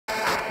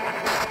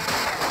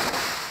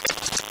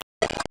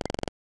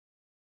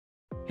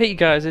Hey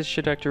guys, it's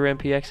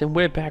ShaductorMPX and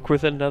we're back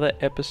with another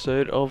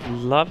episode of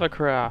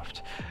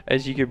LavaCraft.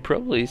 As you can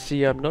probably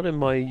see, I'm not in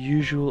my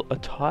usual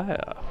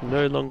attire.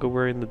 No longer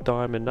wearing the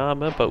diamond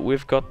armor, but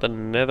we've got the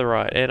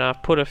netherite and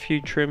I've put a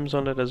few trims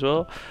on it as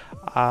well.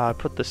 I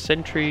put the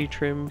sentry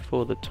trim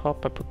for the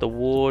top, I put the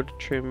ward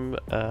trim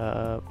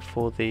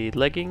for the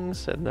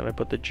leggings, and then I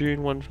put the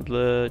June one for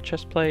the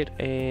chest plate,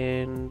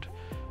 and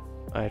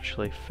I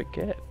actually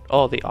forget.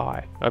 Oh, the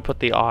eye. I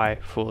put the eye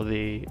for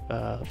the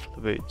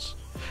boots.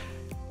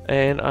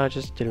 And I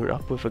just did it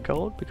up with a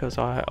gold because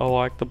I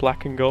like the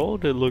black and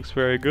gold. It looks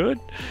very good.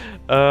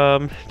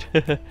 But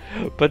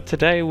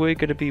today we're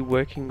going to be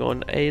working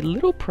on a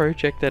little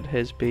project that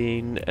has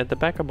been at the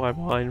back of my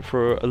mind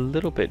for a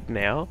little bit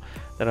now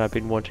that I've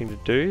been wanting to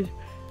do.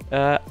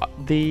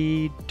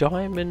 The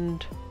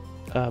diamond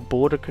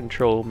border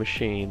control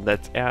machine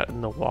that's out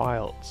in the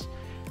wilds.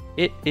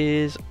 It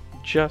is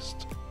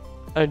just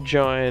a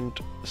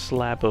giant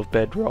slab of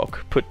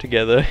bedrock put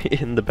together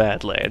in the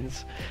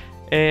Badlands.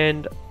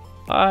 And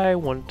I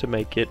want to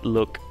make it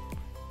look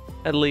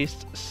at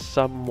least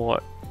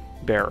somewhat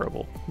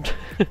bearable.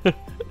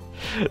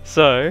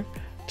 So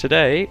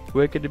today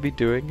we're going to be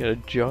doing a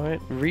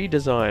giant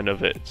redesign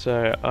of it.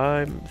 So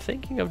I'm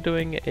thinking of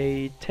doing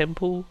a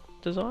temple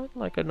design,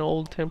 like an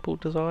old temple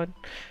design.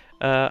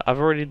 I've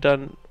already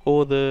done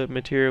all the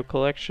material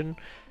collection,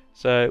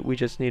 so we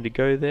just need to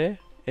go there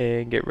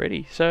and get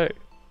ready. So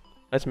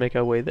let's make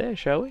our way there,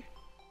 shall we?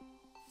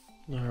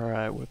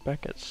 Alright, we're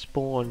back at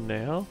spawn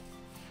now.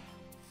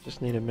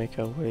 Just need to make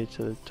our way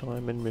to the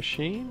diamond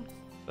machine.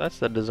 That's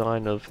the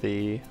design of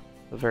the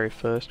very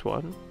first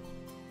one.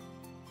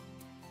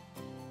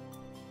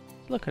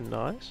 It's looking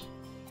nice.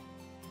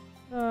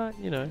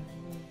 You know,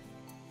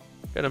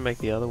 gotta make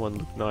the other one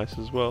look nice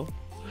as well.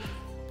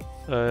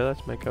 So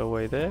let's make our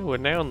way there. We're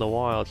now in the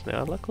wilds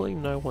now. Luckily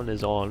no one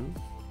is on.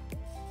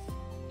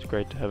 It's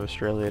great to have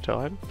Australia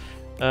time.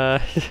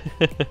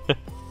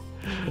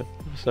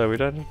 So we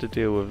don't have to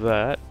deal with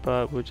that,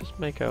 but we'll just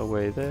make our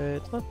way there.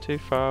 It's not too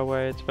far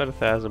away, it's about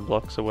 1,000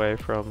 blocks away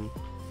from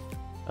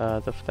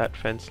that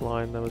fence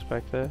line that was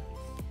back there.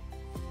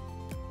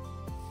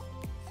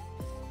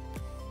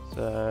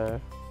 So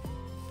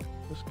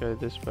let's go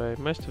this way.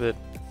 Most of it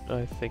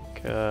I think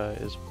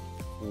is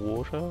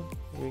water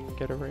we can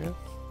get around.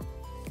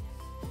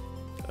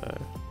 So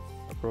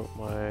I brought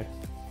my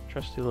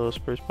trusty little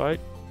spruce bite.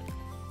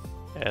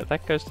 Yeah,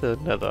 that goes to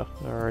the nether,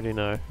 I already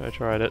know, I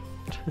tried it.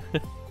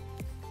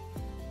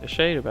 The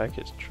shader pack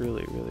is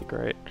truly really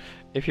great.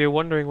 If you're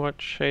wondering what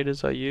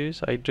shaders I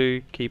use, I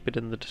do keep it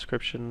in the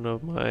description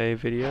of my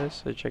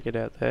videos, so check it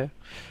out there.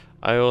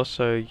 I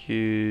also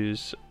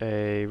use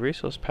a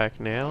resource pack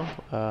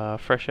now,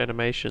 fresh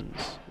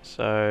animations,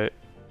 so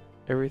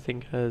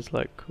everything has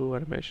like cool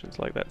animations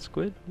like that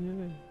squid.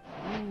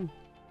 Yeah. Ooh.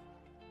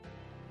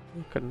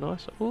 Looking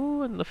nice.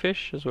 Ooh, and the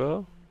fish as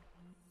well.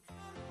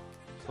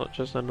 It's not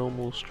just a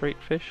normal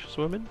straight fish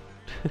swimming.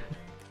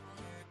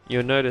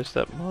 You'll notice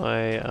that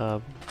my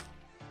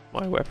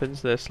my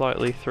weapons, they're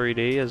slightly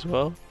 3D as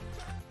well,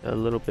 a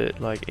little bit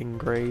like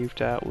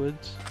engraved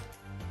outwards.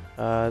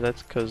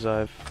 That's because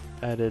I've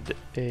added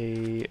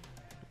a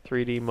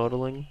 3D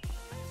modeling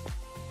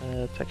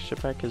texture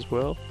pack as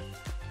well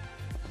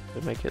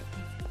to make it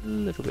a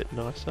little bit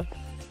nicer.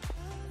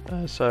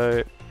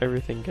 So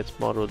everything gets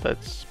modeled.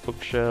 That's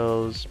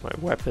bookshelves, my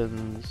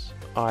weapons,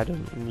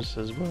 items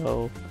as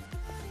well.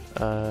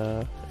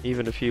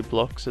 Even a few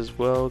blocks as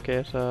well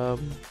get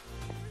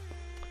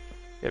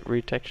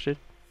retextured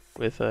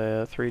with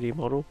a 3D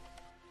model.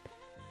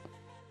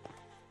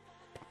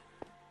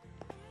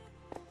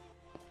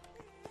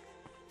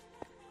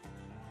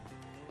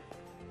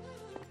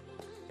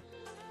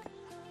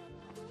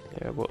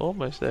 Yeah, we're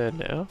almost there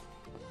now.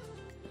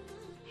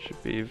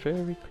 Should be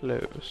very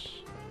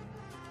close.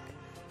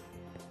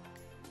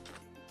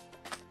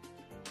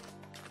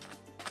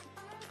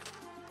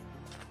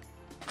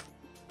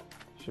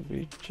 Should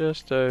be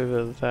just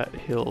over that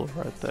hill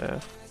right there.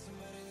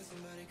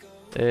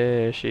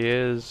 There she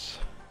is.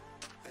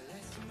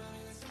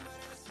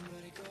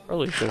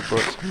 Probably should have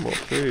brought some more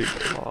food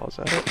while I was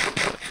at it,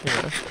 but, you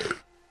know.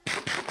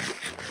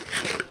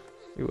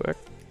 You work.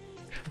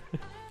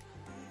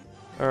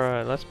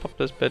 Alright, let's pop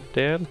this bed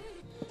down.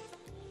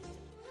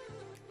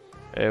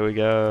 There we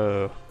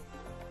go.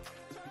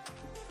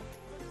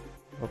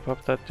 We'll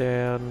pop that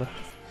down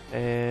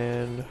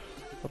and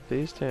pop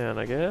these down,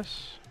 I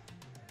guess.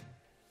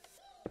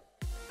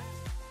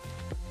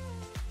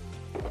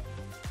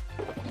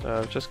 So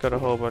I've just got a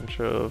whole bunch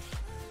of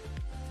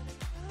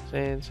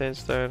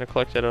sandstone. I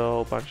collected a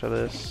whole bunch of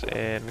this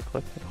and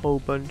collected a whole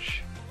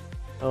bunch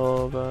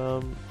of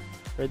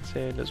red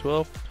sand as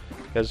well,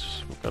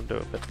 because we're gonna do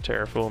a bit of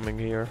terraforming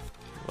here,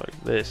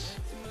 like this.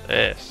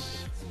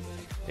 This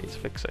needs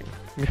fixing.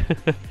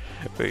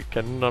 We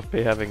cannot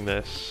be having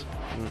this.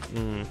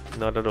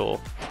 Not at all.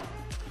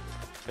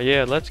 But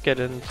yeah, let's get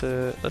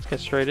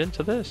straight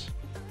into this.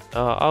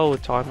 I'll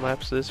time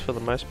lapse this for the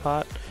most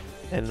part.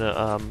 And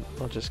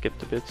I'll just skip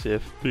the bits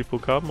if people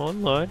come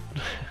online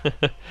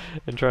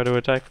and try to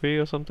attack me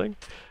or something.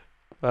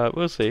 But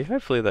we'll see.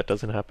 Hopefully that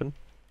doesn't happen.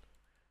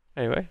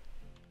 Anyway,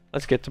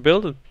 let's get to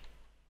building.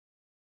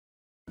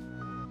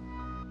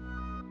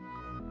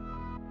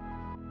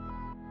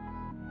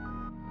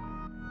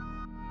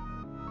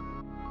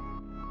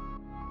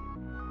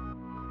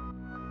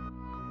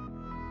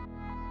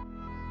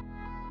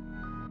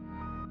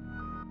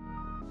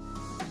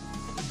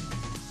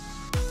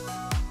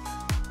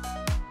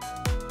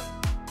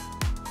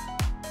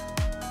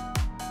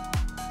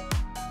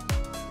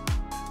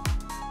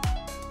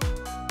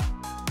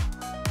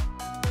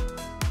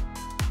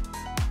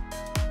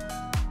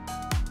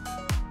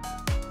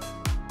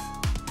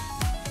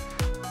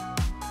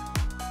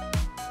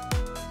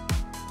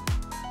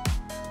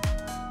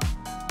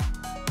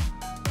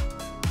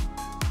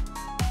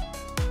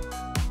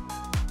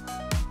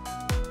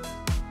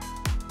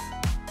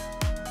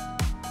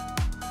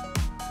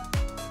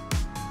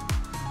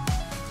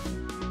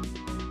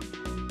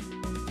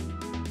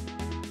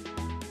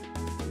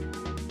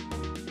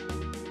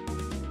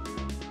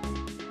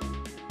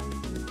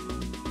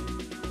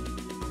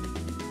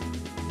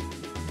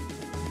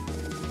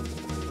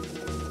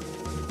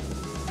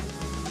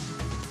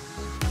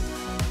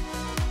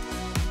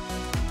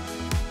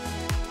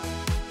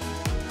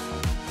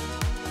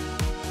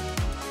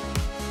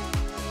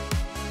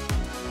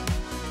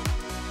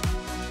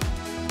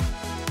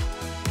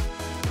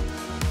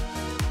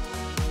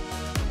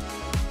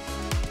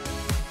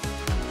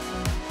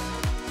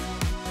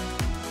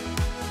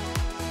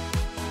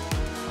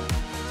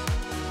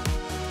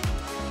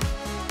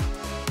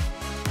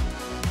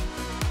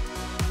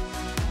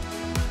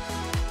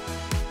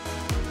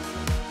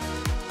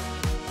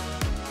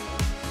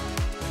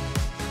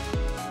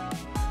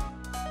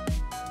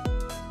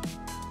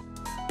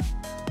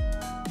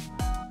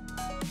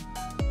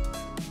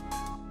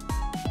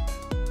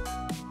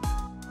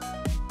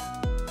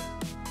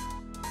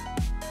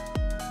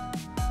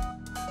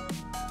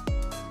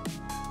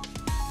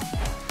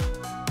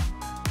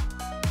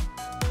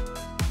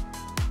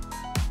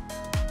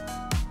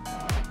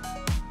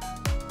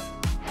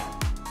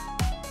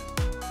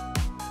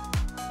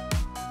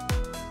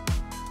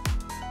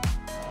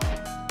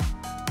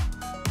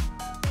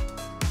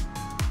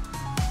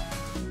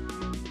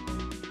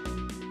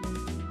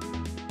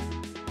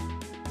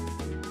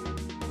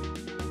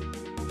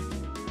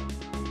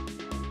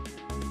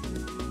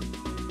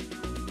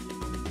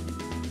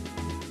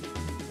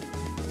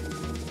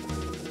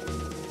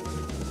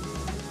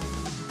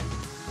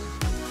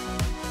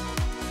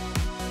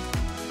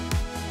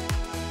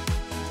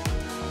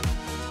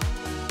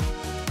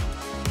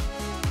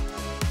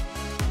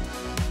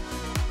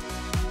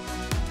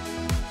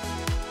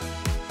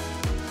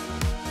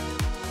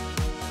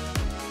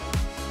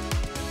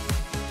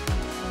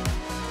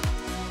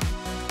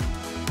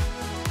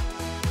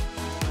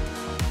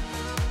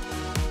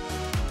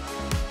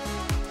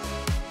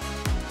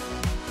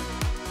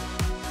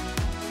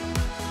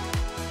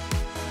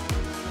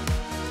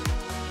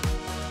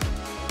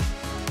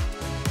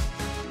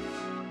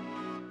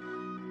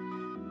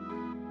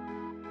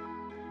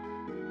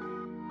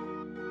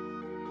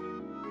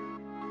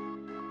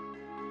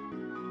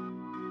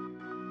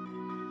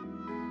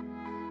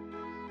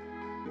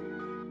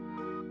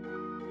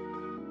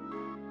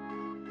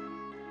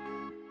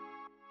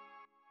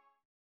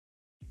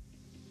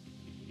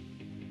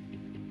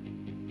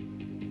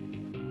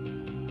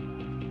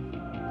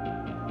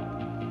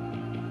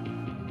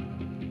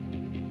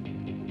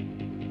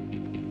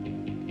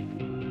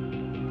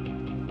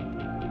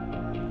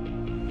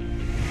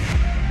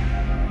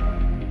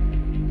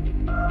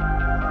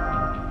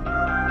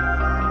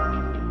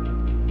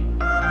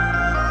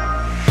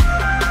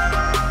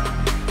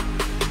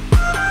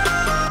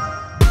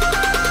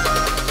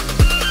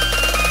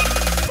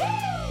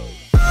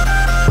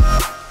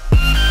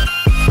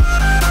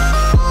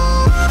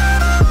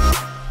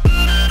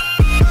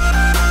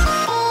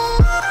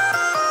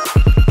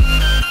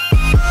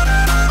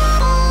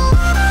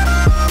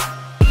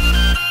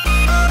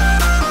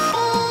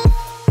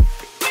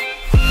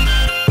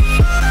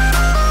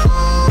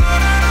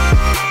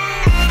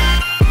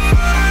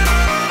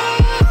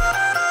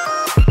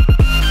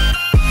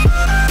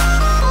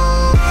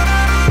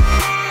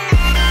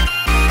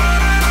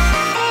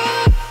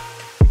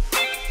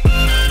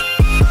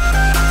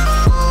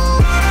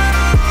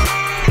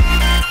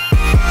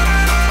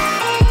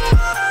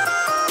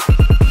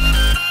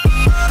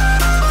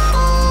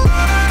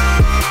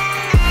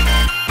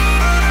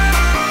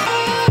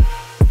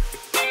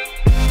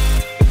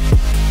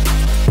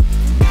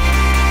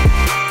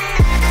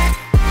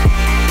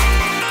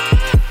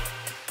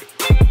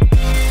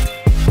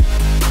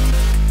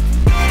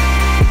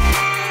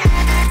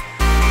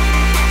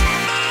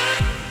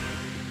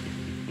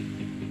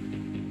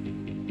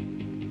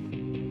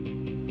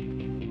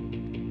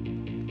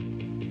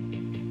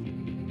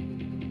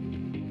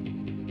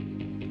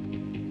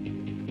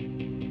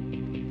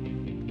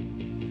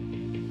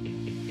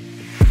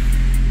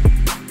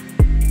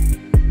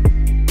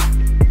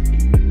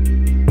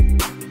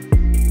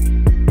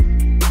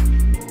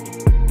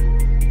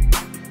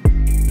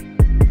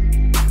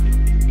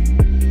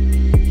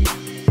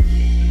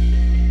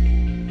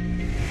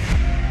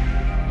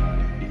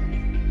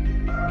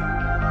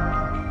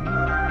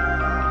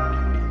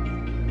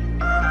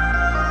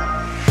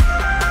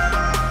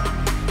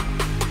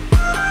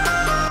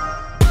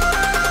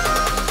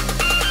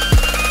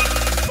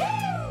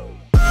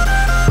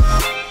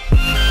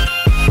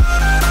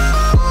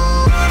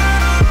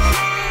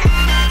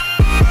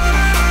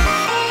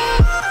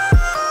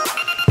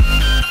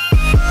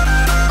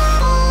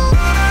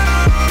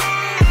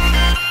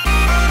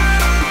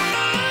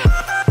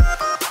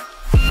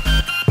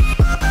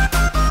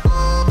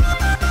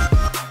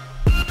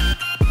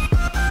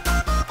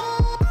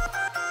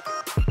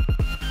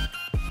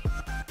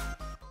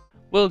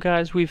 Well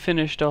guys, we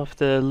finished off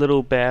the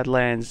Little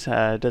Badlands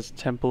Desert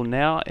Temple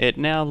now. It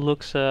now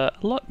looks a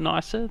lot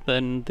nicer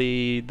than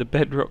the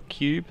bedrock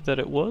cube that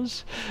it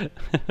was.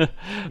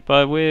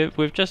 But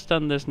we've just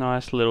done this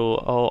nice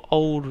little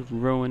old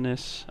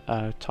ruinous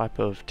type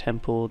of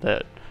temple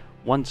that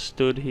once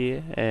stood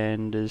here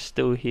and is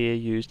still here,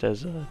 used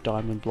as a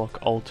diamond block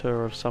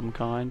altar of some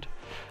kind.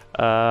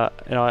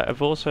 And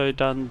I've also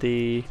done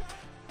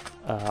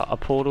a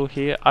portal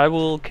here. I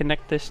will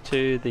connect this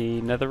to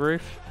the nether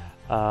roof.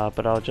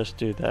 But I'll just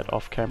do that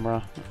off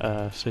camera,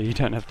 so you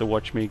don't have to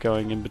watch me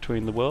going in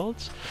between the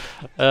worlds.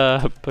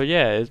 But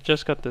yeah, it's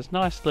just got this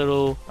nice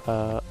little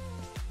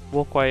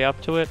walkway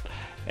up to it,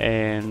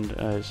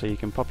 and so you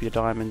can pop your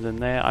diamonds in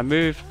there. I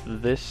moved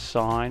this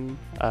sign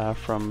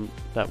from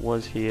that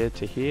was here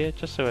to here,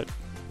 just so it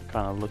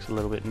kind of looks a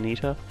little bit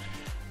neater.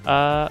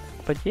 But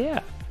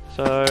yeah,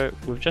 so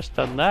we've just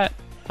done that.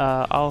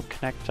 I'll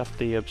connect up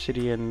the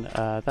obsidian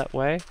that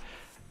way,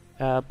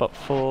 but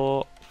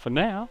for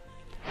now,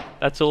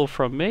 that's all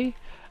from me.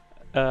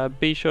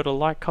 Be sure to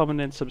like, comment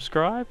and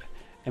subscribe,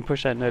 and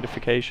push that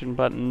notification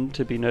button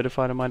to be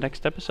notified of my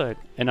next episode.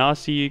 And I'll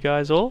see you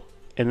guys all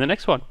in the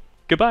next one.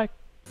 Goodbye.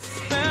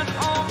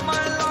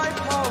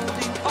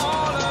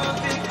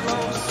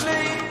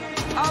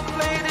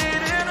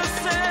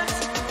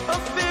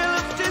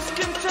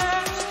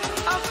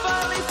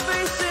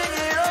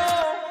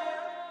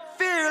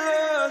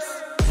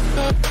 Fearless.